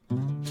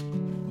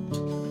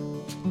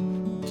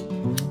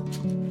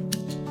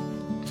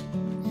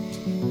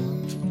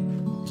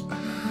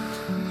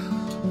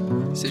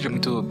Seja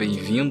muito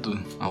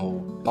bem-vindo ao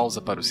Pausa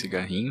para o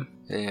Cigarrinho.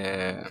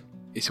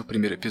 Esse é o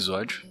primeiro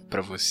episódio,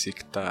 para você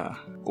que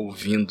está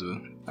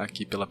ouvindo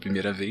aqui pela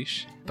primeira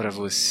vez. Para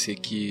você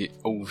que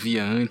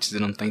ouvia antes e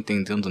não está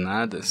entendendo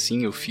nada,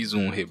 sim, eu fiz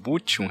um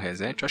reboot, um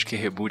reset. Eu acho que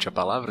reboot é a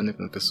palavra, né?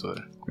 Quando a pessoa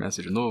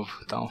começa de novo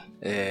e tal.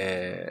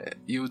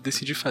 E eu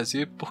decidi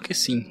fazer porque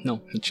sim.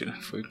 Não, mentira.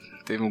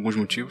 Teve alguns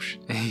motivos.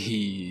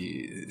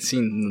 E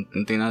sim,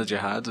 não tem nada de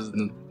errado.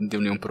 Não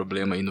deu nenhum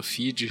problema aí no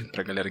feed.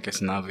 Pra galera que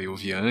assinava e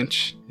ouvia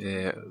antes.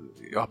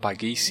 Eu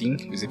apaguei sim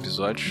os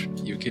episódios.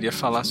 E eu queria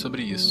falar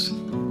sobre isso.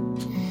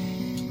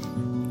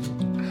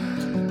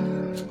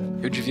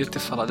 Eu devia ter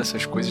falado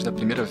essas coisas da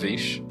primeira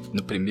vez,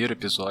 no primeiro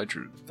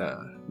episódio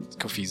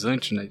que eu fiz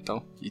antes, né, e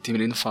tal. E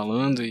terminei não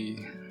falando e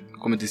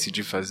como eu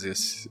decidi fazer,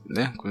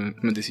 né, como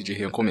eu decidi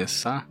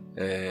recomeçar,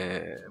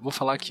 vou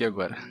falar aqui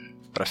agora,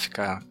 pra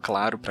ficar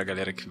claro pra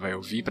galera que vai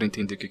ouvir, pra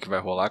entender o que vai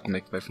rolar, como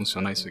é que vai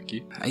funcionar isso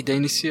aqui. A ideia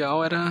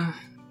inicial era,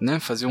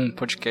 né, fazer um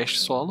podcast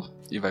solo,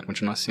 e vai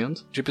continuar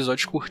sendo, de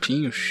episódios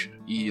curtinhos.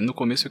 E no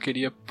começo eu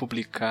queria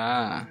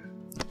publicar,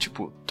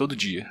 tipo, todo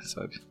dia,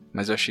 sabe?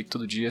 Mas eu achei que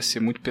todo dia ia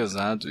ser muito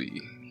pesado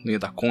e não ia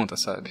dar conta,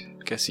 sabe?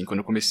 Porque assim, quando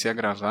eu comecei a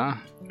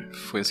gravar,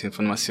 foi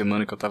numa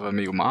semana que eu tava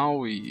meio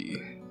mal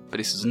e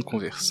precisando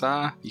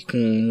conversar e com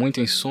muita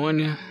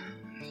insônia.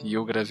 E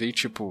eu gravei,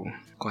 tipo,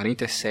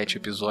 47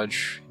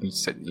 episódios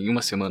em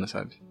uma semana,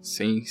 sabe?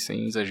 Sem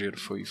exagero,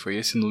 foi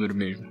esse número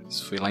mesmo.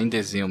 Isso foi lá em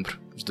dezembro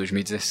de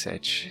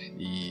 2017.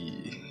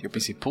 E eu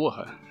pensei,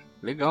 porra,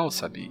 legal,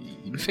 sabe?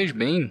 E me fez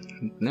bem,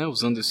 né?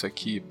 Usando isso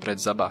aqui pra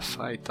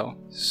desabafar e tal.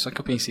 Só que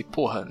eu pensei,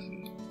 porra,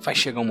 vai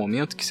chegar um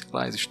momento que, sei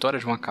lá, as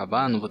histórias vão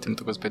acabar, não vou ter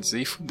muita coisa pra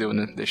dizer e fudeu,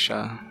 né?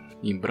 Deixar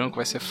em branco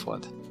vai ser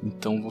foda.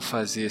 Então vou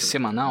fazer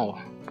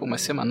semanal. Pô,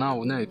 mas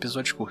semanal, né?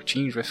 Episódios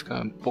curtinhos, vai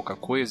ficar pouca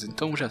coisa,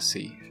 então já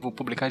sei. Vou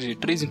publicar de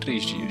 3 em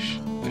 3 dias.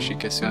 Achei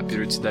que ia ser uma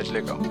periodicidade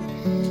legal.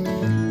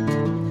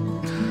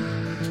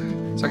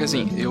 Só que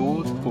assim,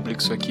 eu publico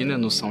isso aqui, né,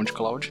 no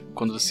SoundCloud.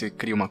 Quando você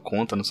cria uma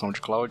conta no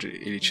SoundCloud,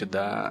 ele te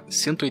dá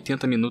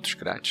 180 minutos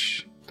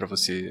grátis pra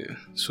você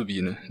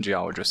subir, né, de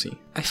áudio, assim.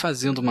 Aí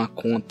fazendo uma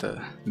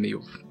conta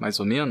meio mais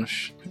ou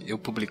menos, eu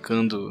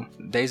publicando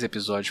 10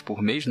 episódios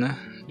por mês, né,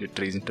 de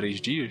 3 em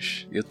 3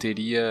 dias, eu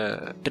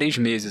teria 3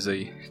 meses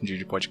aí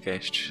de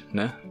podcast,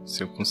 né,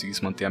 se eu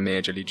conseguisse manter a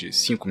média ali de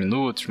 5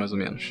 minutos, mais ou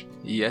menos.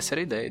 E essa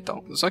era a ideia e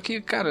tal. Só que,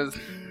 cara,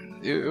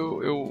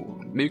 eu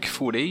meio que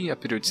furei a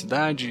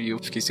periodicidade e eu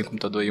fiquei sem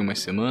computador aí umas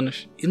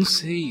semanas. E não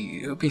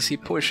sei, eu pensei,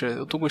 poxa,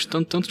 eu tô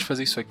gostando tanto de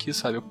fazer isso aqui,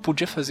 sabe? Eu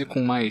podia fazer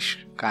com mais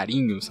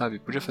carinho, sabe?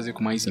 Podia fazer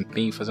com mais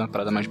empenho, fazer uma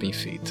parada mais bem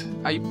feita.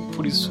 Aí,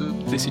 por isso, eu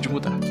decidi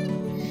mudar.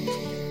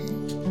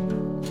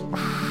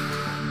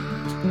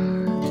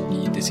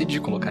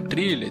 Decidi colocar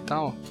trilha e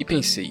tal, e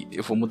pensei,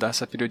 eu vou mudar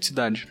essa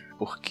periodicidade,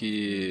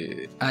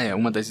 porque,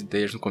 uma das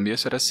ideias no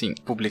começo era assim,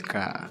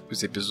 publicar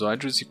os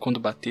episódios e quando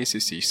batesse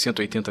esses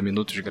 180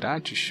 minutos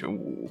grátis,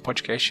 o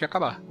podcast ia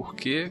acabar,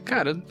 porque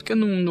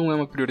não é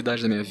uma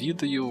prioridade da minha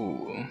vida e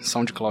o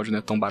SoundCloud não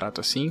é tão barato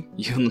assim,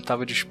 e eu não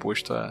tava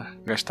disposto a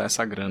gastar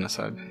essa grana,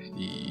 sabe,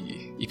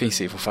 e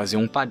pensei, vou fazer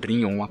um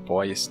padrinho ou um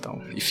apoia-se e tal,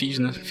 e fiz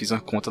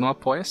uma conta no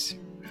apoia-se,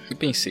 e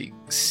pensei,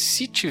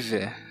 se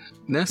tiver,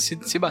 né,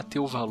 se bater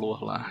o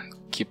valor lá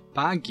que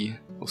pague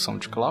o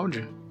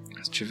SoundCloud,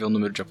 se tiver um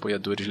número de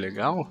apoiadores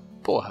legal,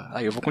 porra,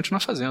 aí eu vou continuar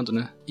fazendo,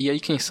 né? E aí,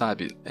 quem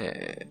sabe,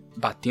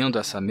 batendo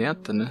essa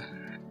meta, né,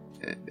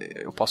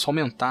 eu posso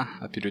aumentar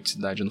a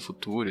periodicidade no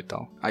futuro e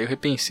tal. Aí eu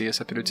repensei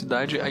essa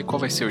periodicidade, aí qual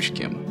vai ser o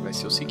esquema? Vai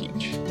ser o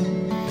seguinte: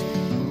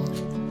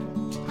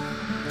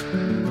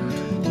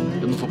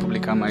 eu não vou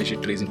publicar mais de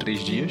 3 em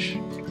 3 dias.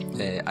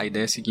 A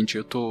ideia é a seguinte,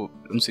 eu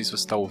não sei se você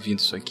está ouvindo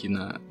isso aqui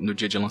no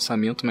dia de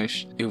lançamento,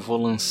 mas eu vou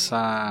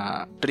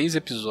lançar 3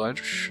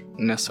 episódios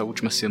nessa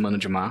última semana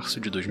de março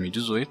de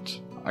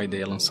 2018. A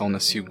ideia é lançar um na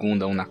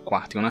segunda, um na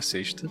quarta e um na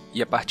sexta.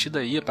 E a partir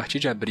daí, a partir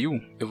de abril,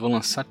 eu vou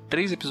lançar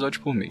 3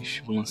 episódios por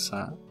mês. Vou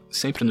lançar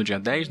sempre no dia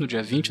 10, no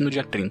dia 20 e no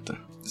dia 30,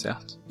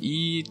 certo?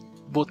 E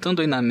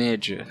botando aí na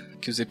média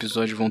que os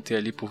episódios vão ter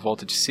ali por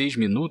volta de 6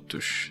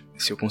 minutos...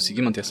 Se eu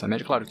conseguir manter essa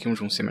média, claro que uns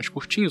vão ser mais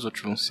curtinhos,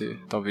 outros vão ser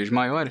talvez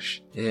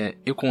maiores,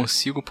 eu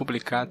consigo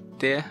publicar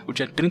até o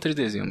dia 30 de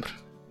dezembro.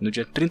 No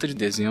dia 30 de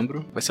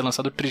dezembro vai ser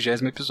lançado o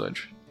 30º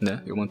episódio,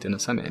 né? Eu mantendo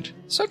essa média.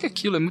 Só que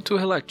aquilo é muito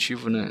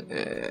relativo, né?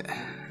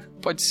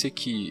 Pode ser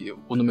que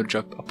o número de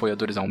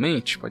apoiadores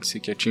aumente, pode ser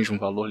que atinja um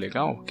valor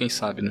legal, quem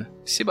sabe, né?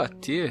 Se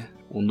bater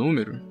o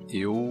número,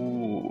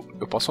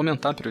 eu posso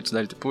aumentar a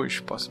periodicidade depois,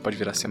 pode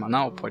virar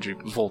semanal, pode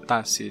voltar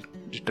a ser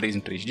de 3 em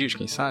 3 dias,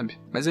 quem sabe?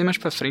 Mas aí mais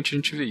pra frente a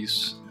gente vê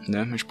isso,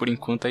 né? Mas por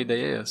enquanto a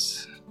ideia é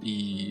essa.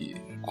 E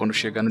quando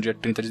chegar no dia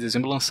 30 de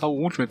dezembro, lançar o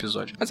último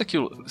episódio. Mas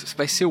aquilo,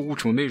 vai ser o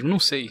último mesmo? Não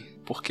sei.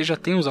 Porque já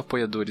tem uns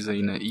apoiadores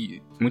aí, né?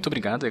 E muito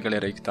obrigado a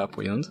galera aí que tá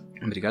apoiando.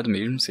 Obrigado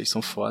mesmo, vocês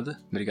são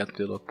foda. Obrigado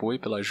pelo apoio,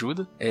 pela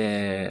ajuda.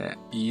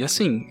 E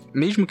assim,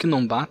 mesmo que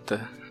não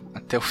bata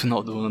até o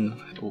final do ano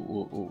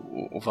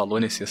o valor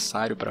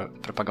necessário pra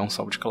pagar um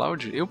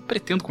SoundCloud, eu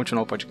pretendo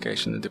continuar o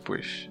podcast, né,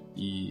 depois.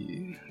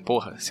 E,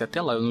 porra, se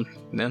até lá eu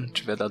não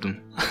tiver dado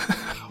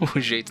o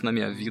jeito na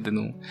minha vida e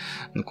não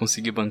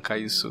conseguir bancar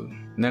isso,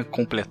 né?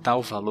 Completar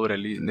o valor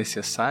ali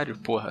necessário,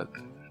 porra,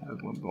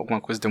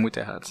 alguma coisa deu muito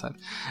errado, sabe?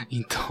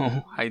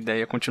 Então, a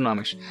ideia é continuar,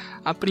 mas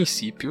a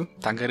princípio,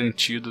 tá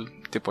garantido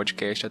ter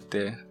podcast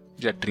até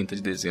dia 30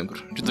 de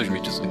dezembro de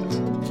 2018.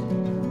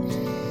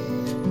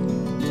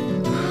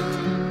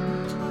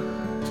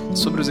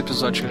 Sobre os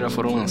episódios que já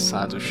foram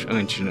lançados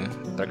antes, né?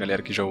 Pra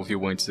galera que já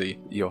ouviu antes aí,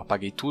 e eu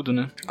apaguei tudo,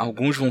 né?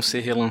 Alguns vão ser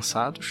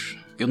relançados.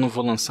 Eu não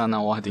vou lançar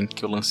na ordem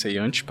que eu lancei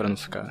antes, pra não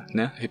ficar,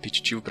 né,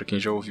 repetitivo pra quem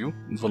já ouviu.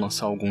 Vou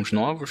lançar alguns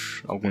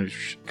novos,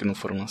 alguns que não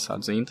foram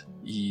lançados ainda.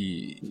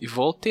 E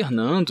vou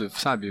alternando,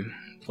 sabe?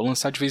 Vou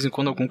lançar de vez em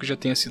quando algum que já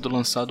tenha sido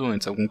lançado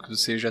antes, algum que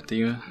você já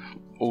tenha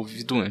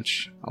ouvido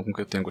antes, algum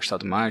que eu tenha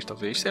gostado mais,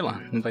 talvez, sei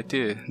lá. Não vai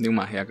ter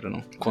nenhuma regra,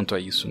 não, quanto a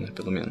isso, né,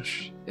 pelo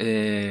menos.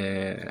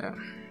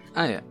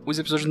 Os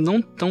episódios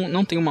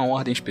não tem uma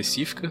ordem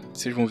específica.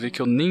 Vocês vão ver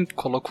que eu nem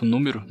coloco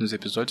número nos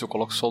episódios, eu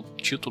coloco só o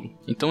título.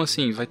 Então,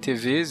 assim, vai ter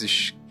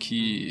vezes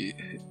que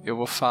eu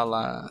vou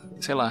falar,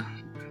 sei lá,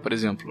 por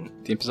exemplo,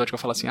 tem episódio que eu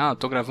falo assim, eu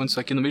tô gravando isso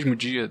aqui no mesmo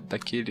dia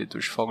daquele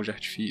dos fogos de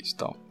artifício e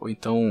tal. Ou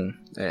então,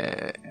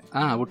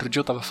 outro dia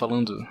eu tava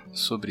falando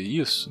sobre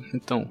isso,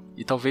 então,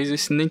 e talvez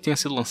esse nem tenha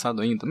sido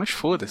lançado ainda, mas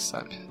foda-se,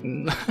 sabe?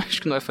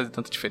 Acho que não vai fazer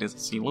tanta diferença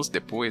assim, lanço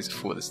depois e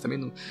foda-se, também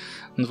não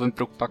vou me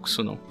preocupar com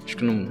isso não. Acho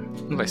que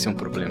não vai ser um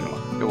problema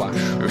lá,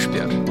 eu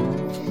espero.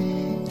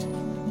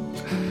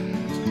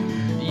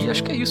 E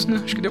acho que é isso,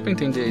 né? Acho que deu pra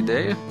entender a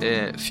ideia.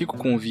 Fica o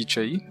convite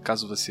aí,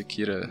 caso você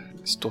queira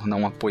se tornar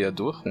um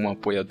apoiador, uma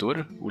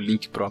apoiadora. O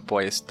link pro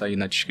Apoia-se tá aí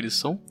na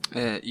descrição.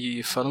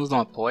 E falando no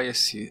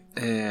Apoia-se,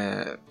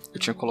 eu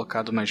tinha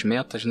colocado umas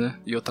metas, né?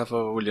 E eu tava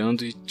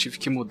olhando e tive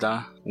que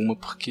mudar uma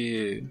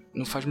porque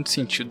não faz muito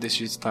sentido desse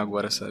jeito que tá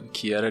agora, sabe?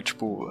 Que era,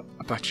 tipo,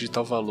 a partir de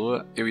tal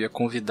valor, eu ia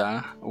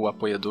convidar o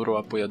apoiador ou a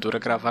apoiadora a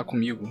gravar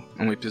comigo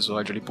um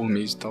episódio ali por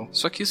mês e tal.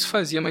 Só que isso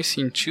fazia mais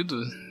sentido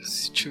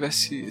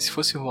se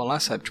fosse rolar,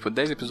 sabe? Tipo,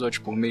 10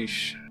 episódios por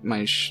mês.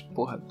 Mas,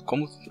 porra,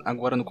 como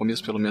agora no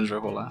começo pelo menos vai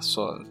rolar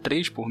só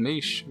 3 por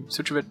mês,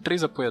 se eu tiver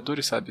 3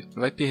 apoiadores, sabe?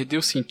 Vai perder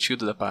o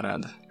sentido da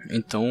parada.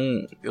 Então,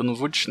 eu não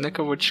é que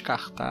eu vou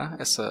descartar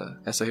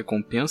essa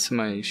recompensa,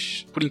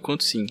 mas por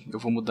enquanto sim, eu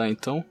vou mudar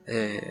então.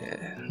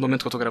 No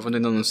momento que eu tô gravando eu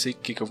ainda não sei o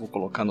que eu vou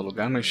colocar no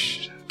lugar,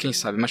 mas quem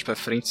sabe mais pra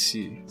frente,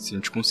 se a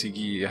gente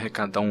conseguir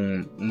arrecadar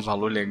um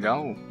valor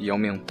legal e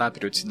aumentar a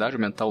periodicidade,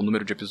 aumentar o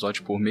número de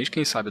episódios por mês,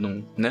 quem sabe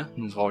não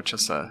volte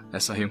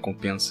essa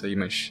recompensa aí,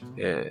 mas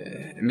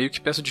meio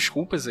que peço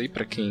desculpas aí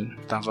pra quem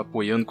tava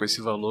apoiando com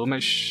esse valor,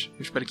 mas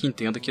eu espero que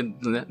entenda que,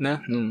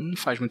 né, não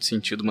faz muito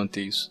sentido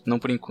manter isso, não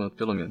por enquanto,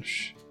 pelo menos.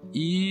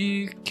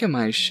 E que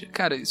mais?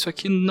 Cara, isso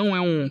aqui não é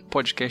um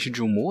podcast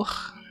de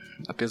humor,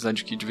 apesar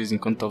de que de vez em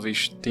quando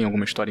talvez tenha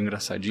alguma história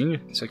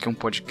engraçadinha. Isso aqui é um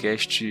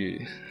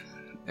podcast...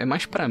 É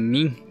mais pra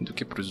mim do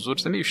que pros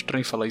outros. É meio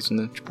estranho falar isso,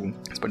 né? Tipo,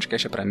 esse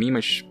podcast é pra mim,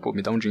 mas, pô,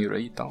 me dá um dinheiro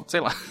aí e tal. Sei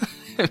lá.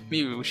 É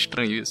meio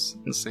estranho isso.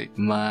 Não sei.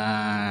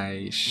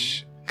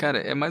 Mas... Cara,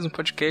 é mais um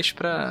podcast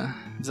pra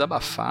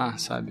desabafar,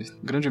 sabe?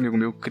 Um grande amigo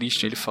meu,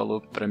 Christian, ele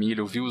falou pra mim,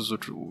 ele ouviu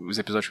os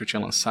episódios que eu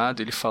tinha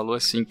lançado, ele falou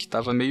assim que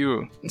tava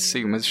meio, não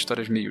sei, umas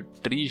histórias meio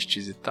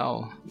tristes e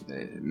tal,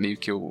 meio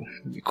que eu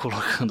me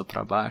colocando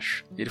pra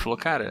baixo. E ele falou,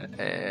 cara,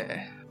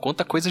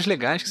 conta coisas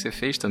legais que você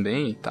fez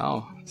também e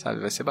tal,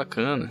 sabe? Vai ser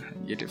bacana.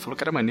 E ele falou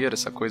que era maneiro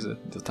essa coisa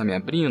de eu estar me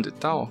abrindo e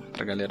tal,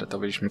 pra galera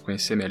talvez me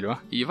conhecer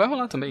melhor. E vai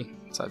rolar também,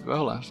 sabe?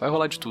 Vai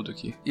rolar de tudo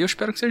aqui. E eu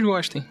espero que vocês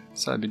gostem,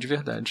 sabe? De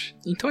verdade.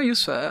 Então é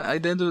isso, a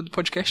ideia do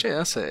podcast é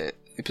essa,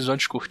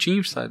 episódios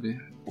curtinhos, sabe?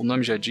 O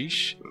nome já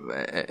diz,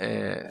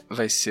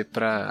 vai ser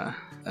pra...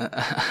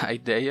 A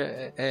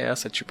ideia é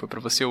essa, tipo, é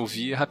pra você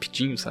ouvir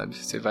rapidinho, sabe?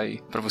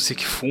 Pra você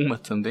que fuma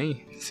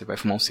também, você vai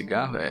fumar um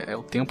cigarro, é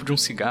o tempo de um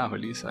cigarro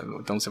ali, sabe?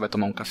 Então você vai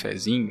tomar um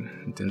cafezinho,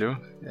 entendeu?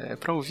 É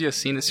pra ouvir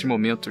assim, nesses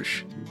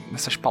momentos,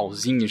 nessas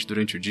pausinhas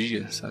durante o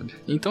dia, sabe?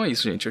 Então é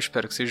isso, gente, eu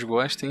espero que vocês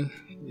gostem.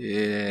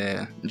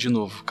 De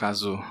novo,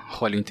 caso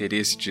role o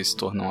interesse de se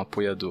tornar um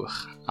apoiador,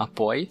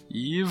 apoie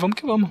e vamos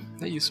que vamos.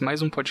 É isso,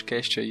 mais um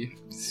podcast aí.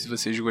 Se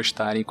vocês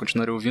gostarem e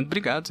continuarem ouvindo,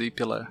 obrigado aí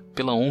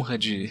pela honra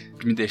de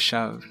me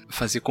deixar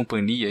fazer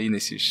companhia aí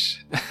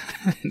nesses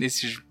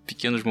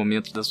pequenos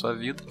momentos da sua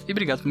vida. E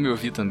obrigado por me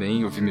ouvir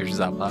também, ouvir meus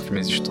desabafos,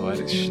 minhas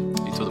histórias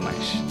e tudo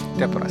mais.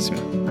 Até a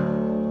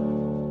próxima.